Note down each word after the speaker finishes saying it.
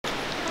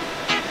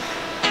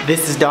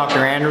This is Dr.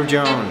 Andrew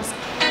Jones.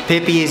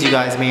 Pippi, as you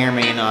guys may or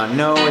may not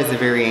know, is a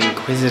very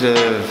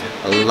inquisitive,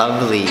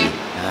 lovely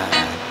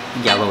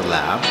yellow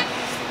lab.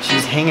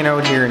 She's hanging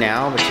out here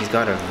now, but she's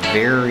got a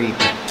very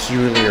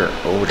peculiar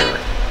odor.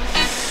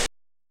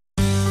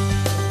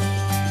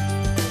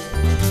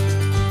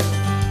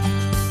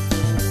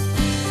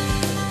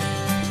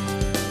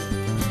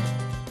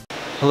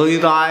 Hello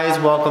you guys,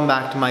 welcome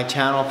back to my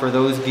channel. For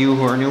those of you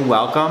who are new,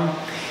 welcome.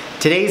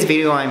 Today's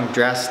video I'm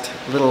dressed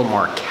a little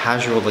more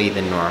casually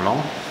than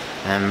normal,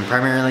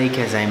 primarily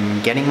because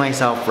I'm getting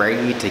myself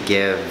ready to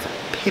give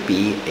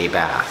Pippi a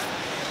bath.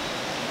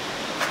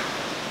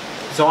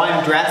 So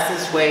I'm dressed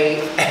this way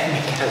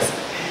because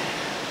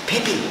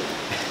Pippi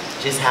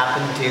just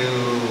happened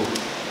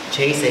to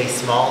chase a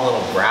small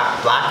little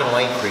black and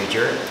white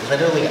creature.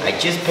 Literally, I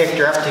just picked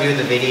her up to do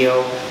the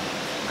video.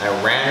 I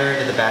ran her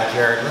into the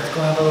backyard. Let's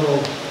go have a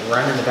little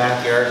run in the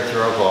backyard to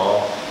throw a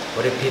ball.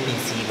 What did Pippi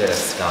see but a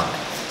skunk?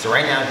 So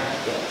right now,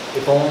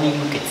 if only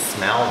you could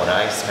smell what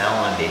I smell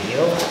on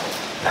video,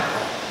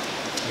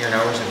 your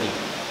nose would be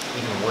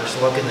even worse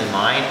looking than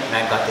mine. And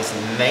I've got this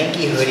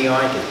manky hoodie on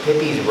because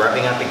Pippi's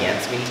rubbing up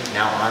against me.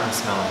 Now I'm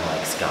smelling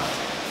like skunk.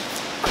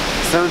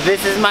 So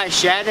this is my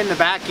shed in the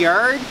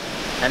backyard.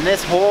 And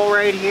this hole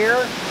right here,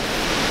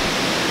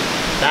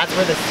 that's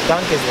where the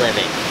skunk is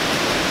living.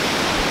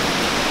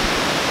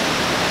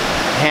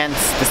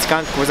 Hence, the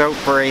skunk was out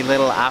for a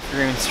little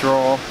afternoon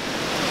stroll,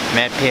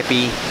 met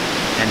Pippi,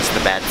 hence the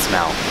bad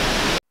smell.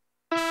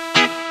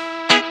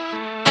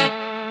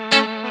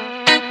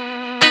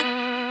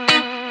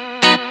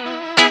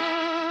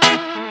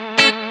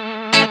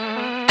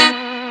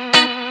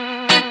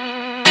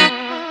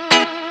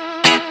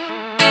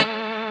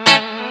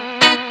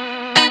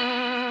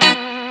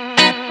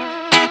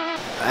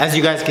 As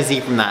you guys can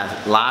see from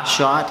that last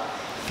shot,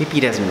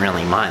 Pippi doesn't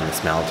really mind the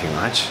smell too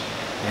much.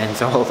 And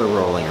it's all the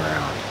rolling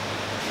around.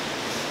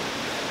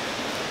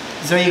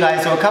 So you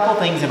guys, so a couple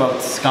things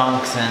about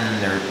skunks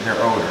and their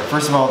odor.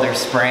 First of all, they're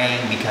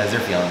spraying because they're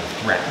feeling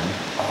threatened.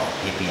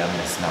 Oh, Pippi, I'm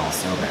gonna smell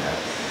so bad.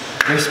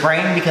 They're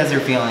spraying because they're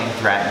feeling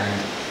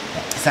threatened.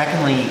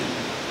 Secondly,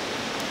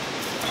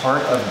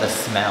 part of the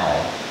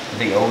smell,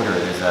 the odor,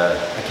 there's a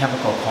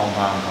chemical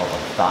compound called a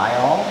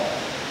thiol,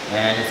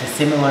 and it's a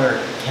similar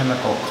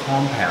chemical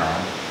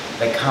compound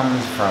that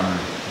comes from,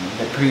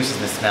 that produces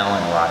the smell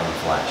in rotting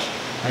flesh.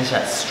 And it's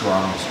that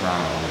strong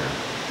odor.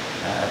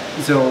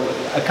 So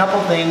a couple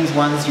things.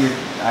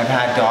 I've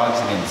had dogs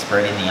that have been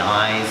sprayed in the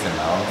eyes, the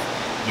mouth.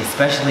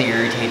 Especially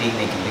irritating.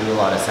 They can do a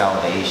lot of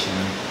salivation.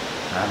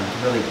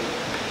 Really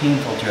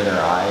painful to their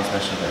eyes,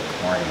 especially their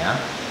cornea.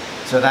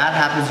 So that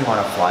happens, you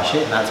want to flush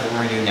it, and that's what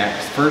we're going to do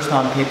next. First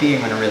on Pippi,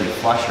 I'm going to really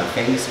flush her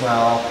face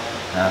well,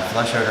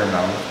 flush out her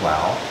mouth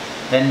well.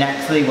 Then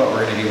nextly, what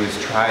we're going to do is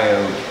try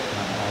out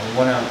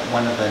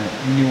one of the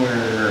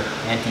newer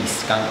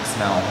anti-skunk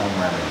smell home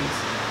remedies.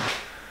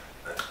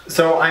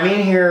 So I'm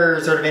in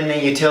here sort of in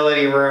the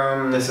utility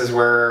room. This is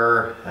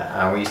where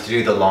we used to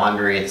do the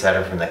laundry,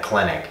 etc. from the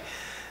clinic.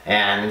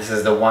 And this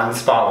is the one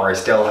spot where I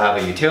still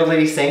have a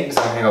utility sink,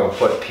 so I'm going to go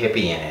put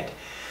Pippi in it.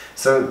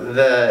 So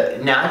the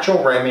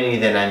natural remedy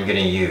that I'm going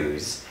to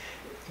use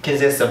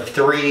consists of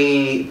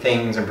 3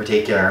 things in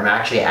particular. I'm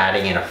actually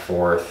adding in a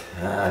 4th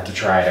to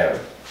try it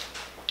out.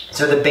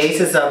 So the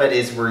basis of it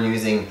is we're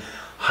using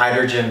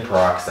hydrogen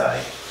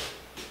peroxide,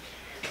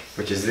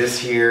 which is this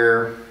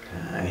here.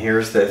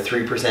 Here's the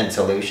 3%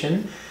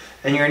 solution,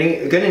 and you're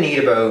going to need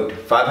about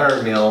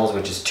 500 mils,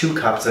 which is 2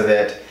 cups of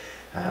it,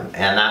 and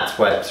that's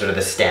what sort of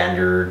the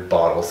standard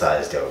bottle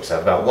size dose. So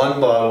I've got 1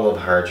 bottle of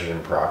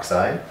hydrogen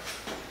peroxide.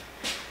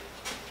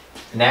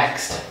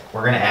 Next,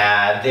 we're going to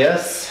add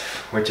this,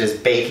 which is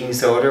baking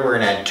soda. We're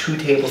going to add 2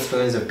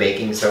 tablespoons of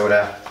baking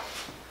soda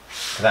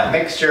to that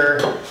mixture,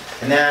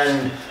 and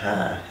then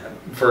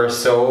for a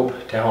soap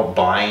to help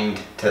bind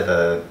to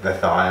the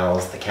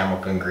thiols, the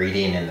chemical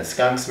ingredient in the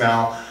skunk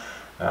smell,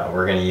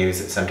 we're going to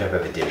use some type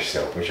of a dish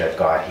soap, which I've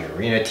got here.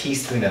 We're going to a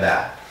teaspoon of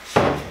that.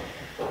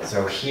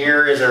 So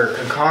here is our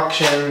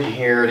concoction.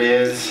 Here it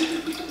is.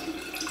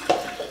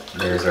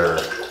 There's our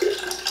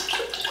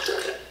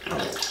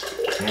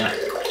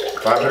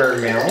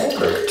 500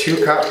 mils or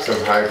 2 cups of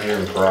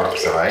hydrogen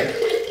peroxide.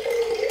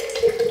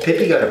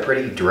 Pippi got a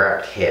pretty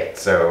direct hit,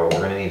 so we're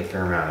going to need a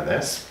fair amount of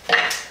this.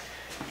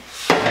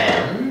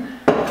 Then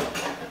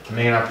I'm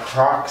going to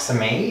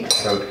approximate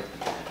about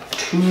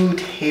 2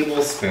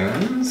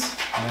 tablespoons.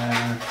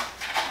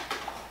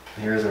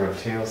 Here's about a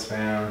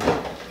tablespoon.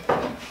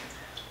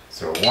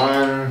 So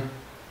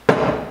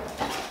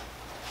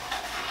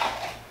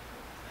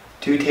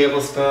 2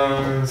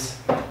 tablespoons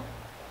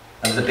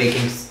of the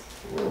baking.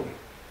 Whoa.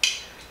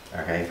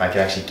 Okay, if I could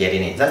actually get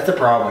in it. That's the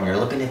problem when you're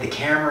looking at the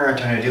camera and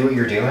trying to do what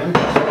you're doing.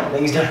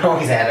 Things don't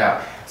always add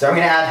up. So I'm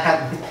going to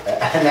add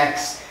that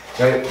next.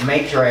 So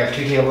make sure I have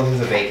 2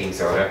 tablespoons of baking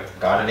soda.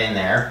 Got it in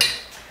there.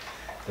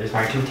 There's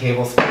my 2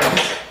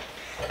 tablespoons.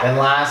 And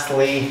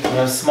lastly,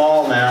 a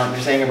small amount,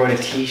 I'm saying about a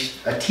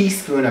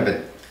teaspoon of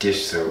a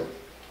dish soap.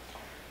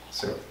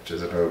 So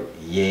just about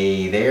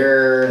yay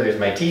there. There's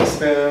my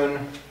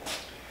teaspoon.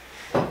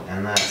 And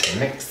And let's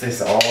mix this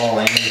all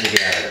in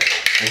together.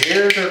 So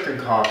here's our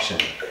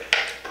concoction.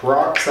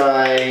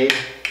 Peroxide,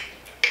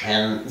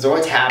 and so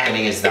what's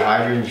happening is the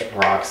hydrogen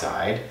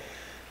peroxide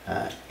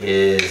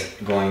is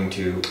going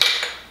to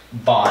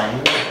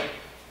bind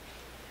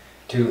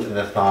to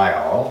the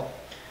thiol,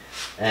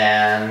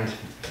 and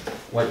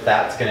what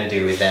that's going to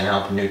do is then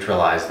help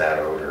neutralize that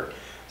odor.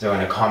 So in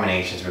the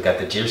combinations, we've got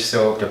the dish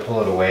soap to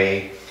pull it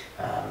away,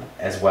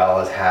 as well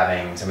as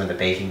having some of the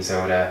baking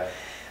soda.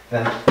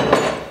 Then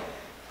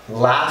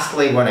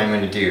lastly, what I'm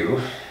going to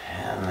do,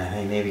 and I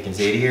think maybe you can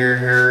see it here,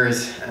 here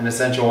is an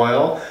essential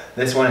oil.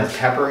 This one is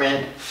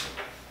peppermint.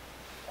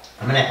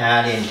 I'm going to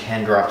add in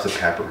 10 drops of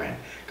peppermint,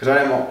 because what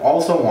I'm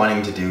also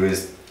wanting to do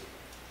is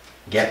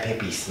get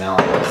Pippi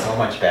smelling so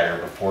much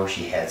better before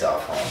she heads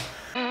off home.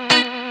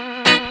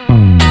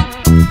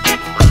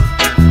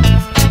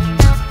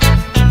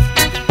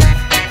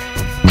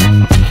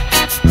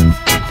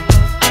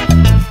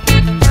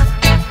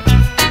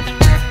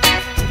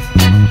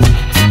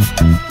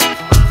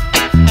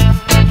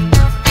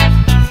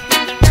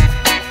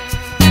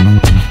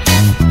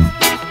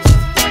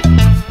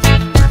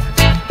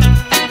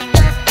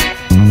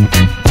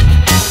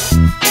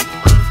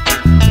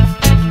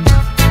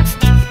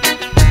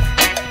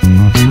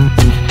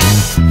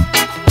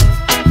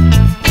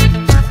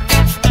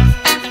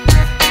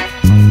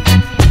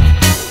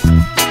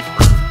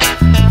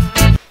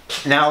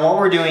 Now what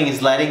we're doing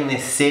is letting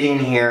this sit in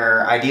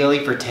here,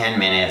 ideally for 10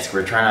 minutes.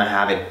 We're trying to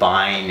have it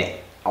bind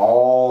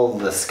all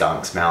the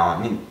skunk smell.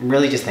 I mean,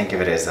 really just think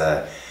of it as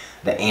the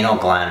anal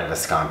gland of a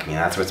skunk. I mean,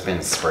 that's what's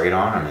been sprayed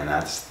on them, and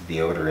that's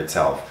the odor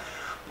itself.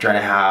 We're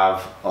trying to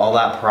have all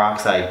that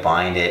peroxide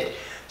bind it,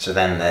 so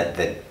then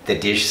the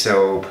dish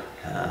soap,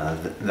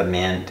 the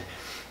mint,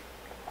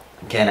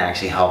 can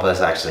actually help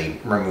us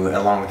remove,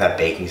 along with that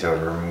baking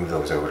soda, remove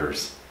those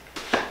odors.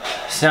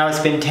 So now it's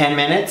been 10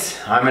 minutes.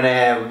 I'm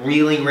gonna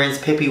really rinse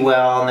Pippi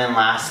well, and then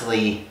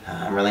lastly,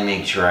 really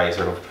make sure I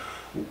sort of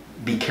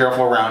be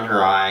careful around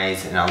her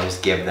eyes, and I'll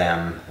just give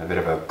them a bit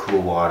of a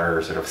cool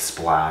water sort of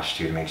splash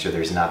too, to make sure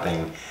there's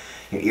nothing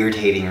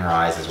irritating her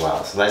eyes as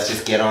well. So let's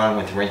just get on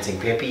with rinsing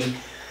Pippi,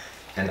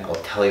 and I'll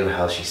tell you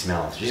how she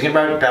smells. She's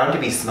bound to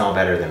be smell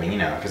better than me, you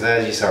know, because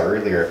as you saw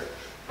earlier,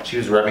 she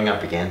was rubbing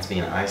up against me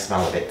and I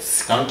smell a bit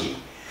skunky.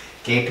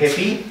 Okay,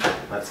 Pippi,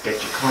 let's get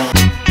you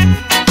clean.